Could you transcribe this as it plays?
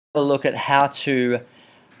a look at how to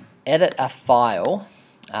edit a file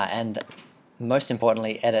and most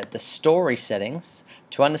importantly edit the story settings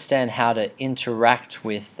to understand how to interact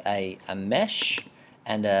with a mesh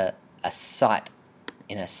and a site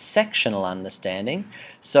in a sectional understanding,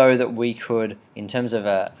 so that we could, in terms of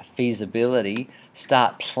a feasibility,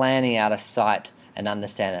 start planning out a site and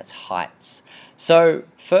understand its heights. So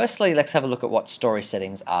firstly, let's have a look at what story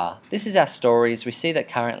settings are. This is our stories. We see that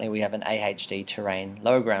currently we have an AHD terrain,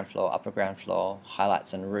 lower ground floor, upper ground floor,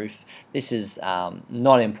 highlights and roof. This is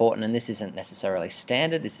not important, and this isn't necessarily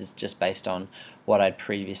standard. This is just based on what I'd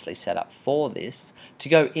previously set up for this. To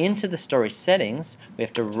go into the story settings, we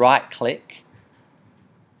have to right click,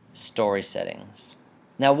 story settings.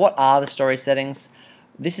 Now, what are the story settings?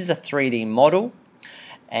 This is a 3D model,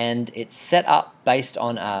 and it's set up based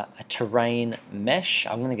on a terrain mesh.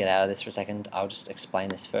 I'm going to get out of this for a second. I'll just explain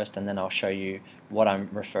this first and then I'll show you what I'm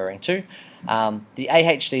referring to. The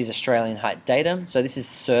AHD is Australian height datum, so this is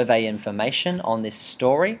survey information on this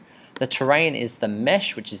story. The terrain is the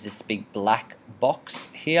mesh, which is this big black box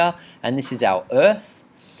here, and this is our earth.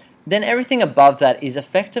 Then everything above that is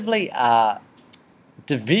effectively a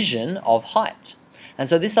division of height. And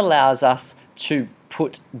so this allows us to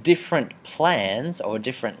put different plans or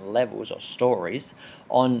different levels or stories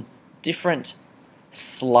on different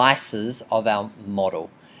slices of our model,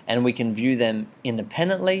 and we can view them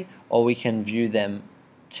independently or we can view them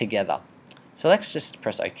together. So let's just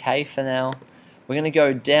press OK for now. We're going to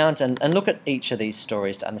go down and look at each of these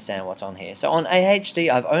stories to understand what's on here. So on AHD,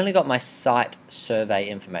 I've only got my site survey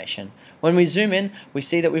information. When we zoom in, we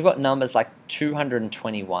see that we've got numbers like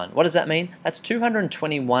 221. What does that mean? That's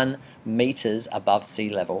 221 meters above sea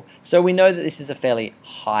level. So we know that this is a fairly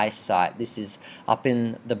high site. This is up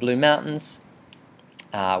in the Blue Mountains,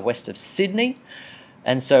 west of Sydney.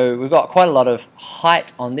 And so we've got quite a lot of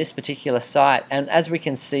height on this particular site. And as we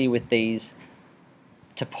can see with these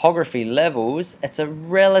topography levels, it's a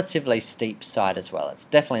relatively steep side as well. It's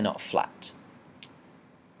definitely not flat.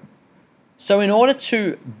 So in order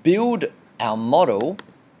to build our model,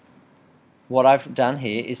 what I've done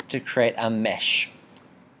here is to create a mesh.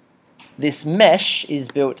 This mesh is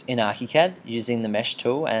built in Archicad using the mesh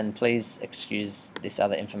tool, and please excuse this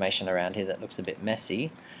other information around here that looks a bit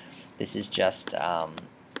messy. This is just a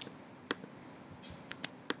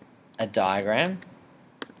diagram.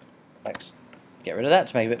 Let's get rid of that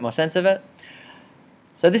to make a bit more sense of it.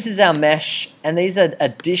 So this is our mesh, and these are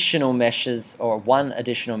additional meshes, or one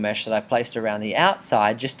additional mesh that I've placed around the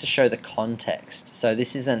outside just to show the context. So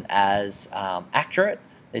this isn't as accurate.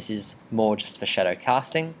 This is more just for shadow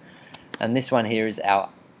casting. And this one here is our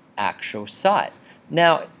actual site.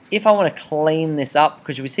 Now, if I want to clean this up,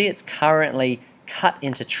 because we see it's currently cut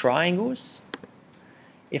into triangles,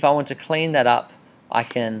 if I want to clean that up, I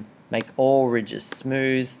can make all ridges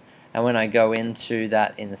smooth. And when I go into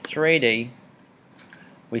that in the 3D,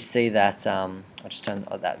 we see that, I'll just turn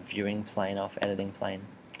that viewing plane off, editing plane.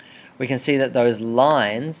 We can see that those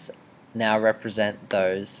lines now represent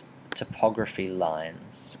those topography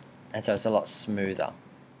lines. And so it's a lot smoother.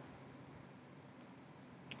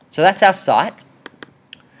 So that's our site.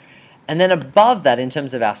 And then above that, in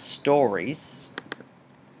terms of our stories,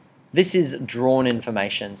 this is drawn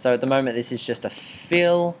information. So at the moment, this is just a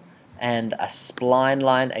fill and a spline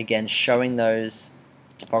line, again showing those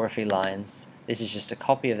topography lines. This is just a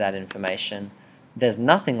copy of that information. There's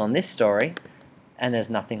nothing on this story, and there's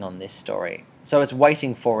nothing on this story. So it's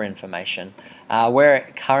waiting for information. We're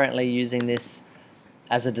currently using this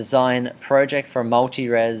as a design project for a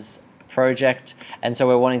multi-res project, and so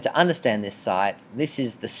we're wanting to understand this site. This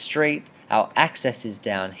is the street. Our access is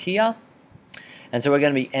down here, and so we're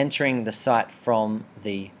going to be entering the site from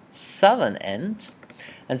the southern end.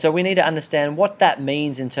 And so we need to understand what that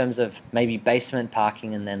means in terms of maybe basement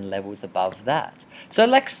parking and then levels above that. So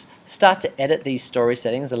let's start to edit these story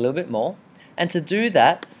settings a little bit more. And to do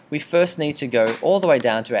that, we first need to go all the way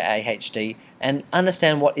down to our AHD and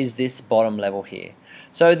understand what is this bottom level here.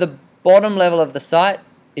 So the bottom level of the site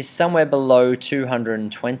is somewhere below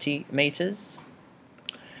 220 meters.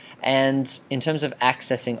 And in terms of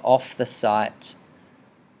accessing off the site,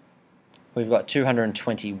 we've got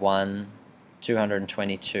 221,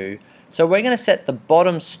 222. So we're going to set the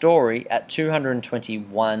bottom story at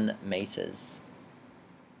 221 meters.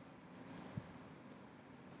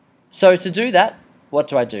 So to do that, what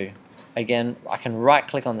do I do? Again, I can right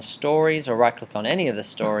click on the stories or right click on any of the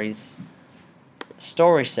stories,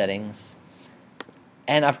 story settings,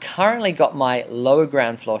 and I've currently got my lower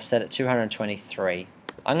ground floor set at 223.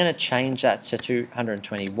 I'm going to change that to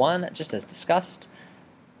 221 just as discussed.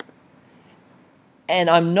 And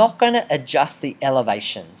I'm not going to adjust the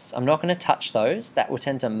elevations. I'm not going to touch those. That will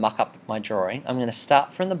tend to muck up my drawing. I'm going to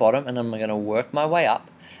start from the bottom and I'm going to work my way up.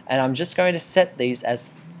 And I'm just going to set these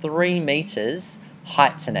as 3 meters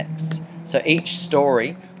height to next. So each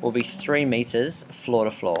story will be 3 meters floor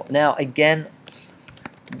to floor. Now again,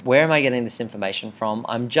 where am I getting this information from?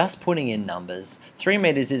 I'm just putting in numbers. 3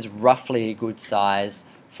 meters is roughly a good size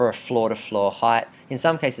for a floor to floor height. In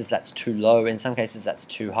some cases that's too low, in some cases that's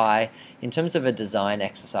too high. In terms of a design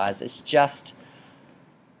exercise, it's just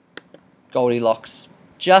Goldilocks,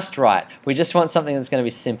 just right. We just want something that's going to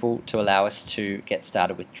be simple to allow us to get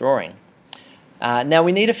started with drawing. Now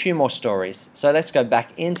we need a few more stories. So let's go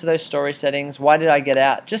back into those story settings. Why did I get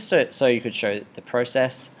out? Just so you could show the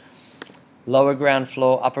process. Lower ground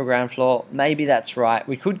floor, upper ground floor, maybe that's right.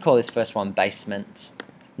 We could call this first one basement.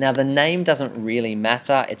 Now the name doesn't really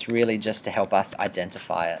matter, it's really just to help us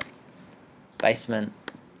identify it. Basement.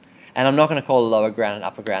 And I'm not going to call lower ground and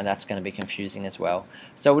upper ground, that's going to be confusing as well.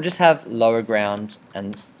 So we'll just have lower ground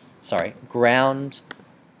and, ground,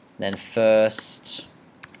 then first,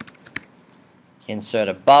 insert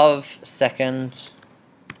above, second,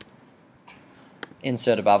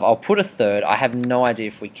 insert above. I'll put a third. I have no idea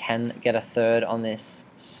if we can get a third on this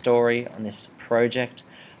story, on this project,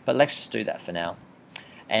 but let's just do that for now.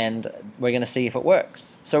 And we're going to see if it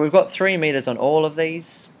works. So we've got 3 meters on all of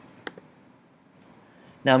these.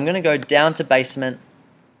 Now I'm going to go down to basement.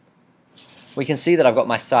 We can see that I've got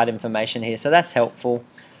my site information here, so that's helpful.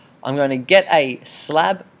 I'm going to get a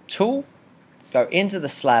slab tool, go into the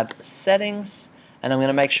slab settings, and I'm going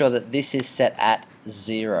to make sure that this is set at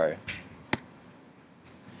 0.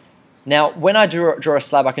 Now, when I draw a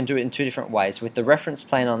slab, I can do it in 2 different ways, with the reference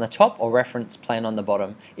plane on the top or reference plane on the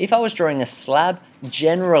bottom. If I was drawing a slab,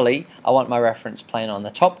 generally, I want my reference plane on the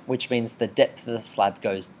top, which means the depth of the slab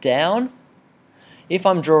goes down. If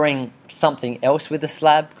I'm drawing something else with a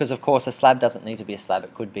slab, because of course a slab doesn't need to be a slab,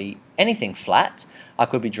 it could be anything flat. I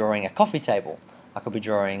could be drawing a coffee table. I could be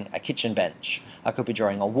drawing a kitchen bench. I could be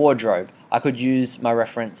drawing a wardrobe. I could use my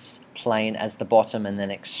reference plane as the bottom and then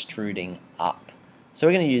extruding up. So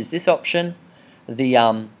we're going to use this option.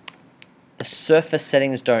 The surface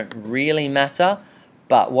settings don't really matter,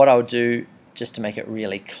 but what I'll do, just to make it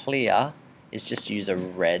really clear, is just use a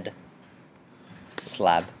red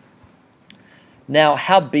slab. Now,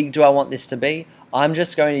 how big do I want this to be? I'm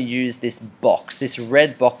just going to use this box, this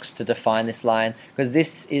red box, to define this line, because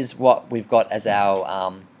this is what we've got as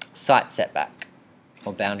our site setback,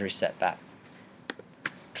 or boundary setback.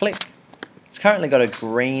 Click. It's currently got a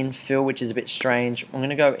green fill, which is a bit strange. I'm going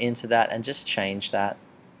to go into that and just change that.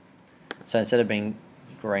 So instead of being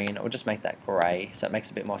green, I'll just make that grey, so it makes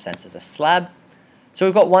a bit more sense as a slab. So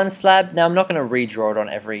we've got one slab. Now I'm not going to redraw it on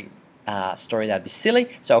every story, that'd be silly.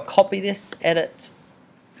 So I'll copy this, edit,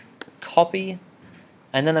 copy,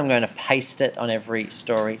 and then I'm going to paste it on every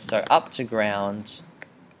story. So up to ground,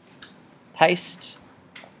 paste,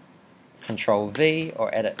 Control V,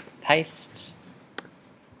 or edit, paste.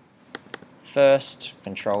 First,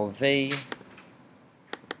 Control V,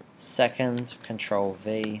 second, Control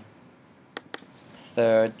V,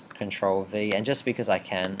 third, Control V, and just because I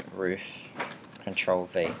can, roof, Control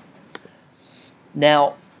V.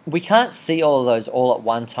 Now, we can't see all of those all at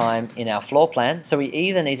one time in our floor plan, so we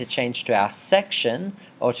either need to change to our section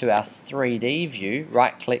or to our 3D view,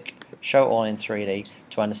 right-click, show all in 3D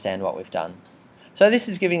to understand what we've done. So this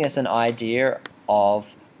is giving us an idea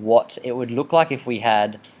of what it would look like if we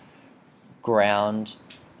had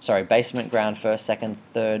basement, ground, first, second,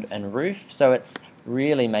 third, and roof. So it's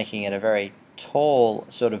really making it a very tall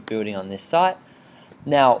sort of building on this site.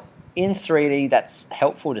 Now, in 3D, that's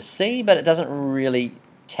helpful to see, but it doesn't really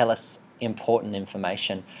tell us important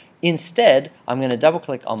information. Instead, I'm going to double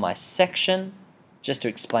click on my section just to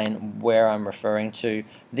explain where I'm referring to.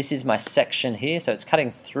 This is my section here, so it's cutting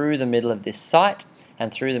through the middle of this site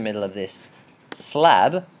and through the middle of this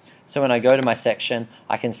slab. So when I go to my section,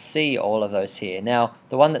 I can see all of those here. Now,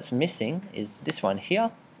 the one that's missing is this one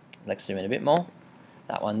here. Let's zoom in a bit more.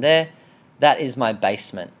 That one there. That is my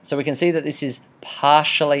basement. So we can see that this is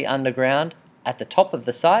partially underground at the top of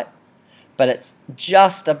the site, but it's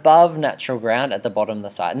just above natural ground at the bottom of the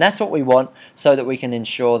site. And that's what we want so that we can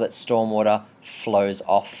ensure that stormwater flows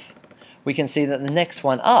off. We can see that the next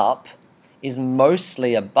one up is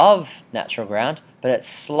mostly above natural ground, but it's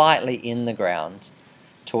slightly in the ground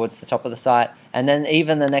towards the top of the site, and then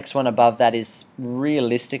even the next one above that is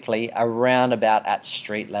realistically around about at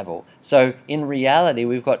street level. So in reality,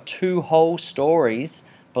 we've got 2 whole stories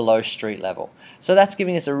below street level. So that's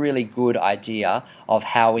giving us a really good idea of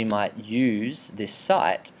how we might use this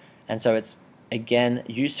site, and so it's again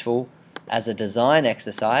useful as a design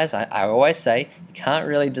exercise, I always say you can't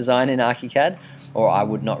really design in Archicad, or I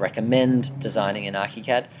would not recommend designing in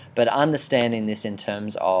Archicad, but understanding this in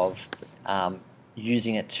terms of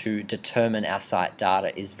using it to determine our site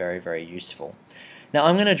data is very, very useful. Now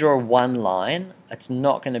I'm going to draw one line. It's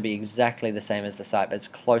not going to be exactly the same as the site, but it's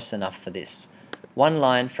close enough for this. One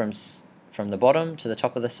line from the bottom to the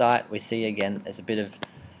top of the site. We see again there's a bit of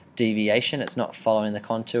deviation. It's not following the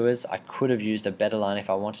contours. I could have used a better line if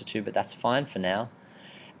I wanted to, but that's fine for now.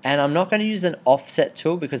 And I'm not going to use an offset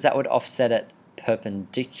tool because that would offset it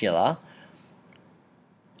perpendicular.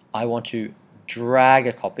 I want to drag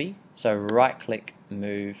a copy. So right click,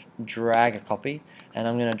 move, drag a copy, and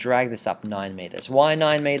I'm going to drag this up 9 meters. Why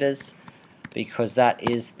 9 meters? Because that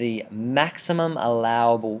is the maximum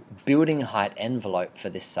allowable building height envelope for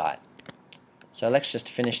this site. So let's just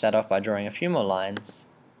finish that off by drawing a few more lines.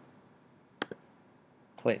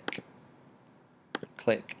 Click,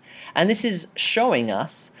 click. And this is showing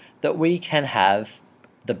us that we can have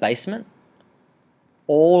the basement,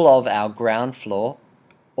 all of our ground floor,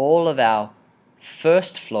 all of our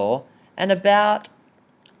first floor, and about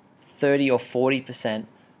 30 or 40%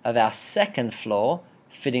 of our second floor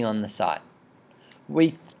fitting on the site.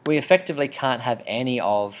 We effectively can't have any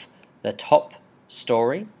of the top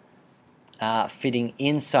story fitting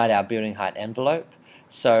inside our building height envelope.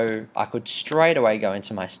 So I could straight away go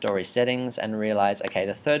into my story settings and realize, okay,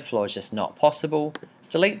 the third floor is just not possible.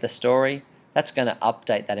 Delete the story. That's going to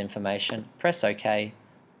update that information. Press OK.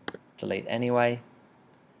 Delete anyway.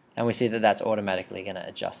 And we see that that's automatically going to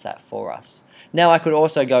adjust that for us. Now I could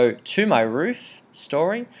also go to my roof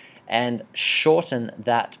story and shorten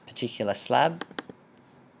that particular slab.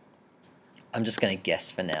 I'm just going to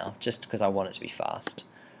guess for now, just because I want it to be fast.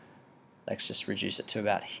 Let's just reduce it to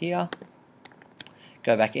about here.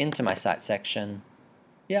 Go back into my site section.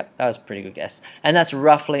 Yep, that was a pretty good guess. And that's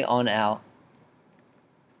roughly on our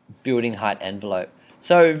building height envelope.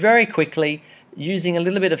 So very quickly, using a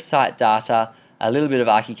little bit of site data, a little bit of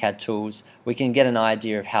Archicad tools, we can get an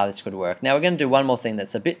idea of how this could work. Now we're going to do one more thing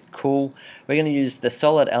that's a bit cool. We're going to use the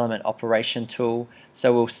solid element operation tool.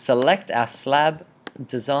 So we'll select our slab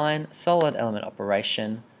design, solid element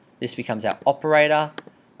operation. This becomes our operator.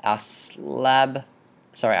 Our slab,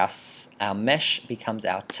 sorry, our mesh becomes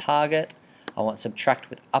our target. I want subtract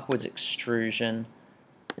with upwards extrusion,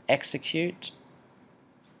 execute.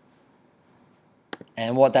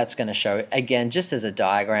 And what that's going to show, again, just as a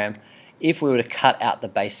diagram, if we were to cut out the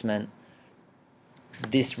basement,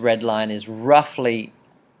 this red line is roughly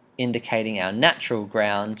indicating our natural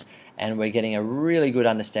ground, and we're getting a really good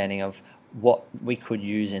understanding of what we could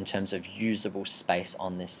use in terms of usable space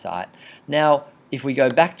on this site. Now, if we go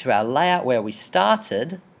back to our layout where we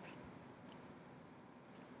started,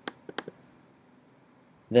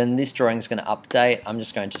 then this drawing is going to update. I'm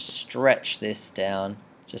just going to stretch this down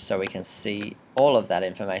just so we can see all of that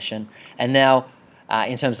information. And now,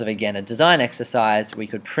 in terms of, again, a design exercise, we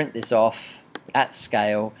could print this off at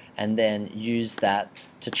scale and then use that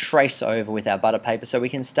to trace over with our butter paper so we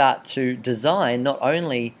can start to design not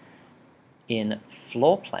only in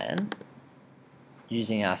floor plan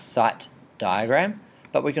using our site diagram,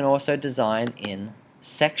 but we can also design in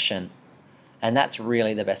section. And that's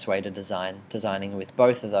really the best way to designing with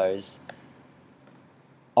both of those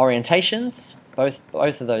orientations,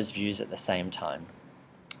 both of those views at the same time.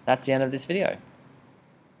 That's the end of this video.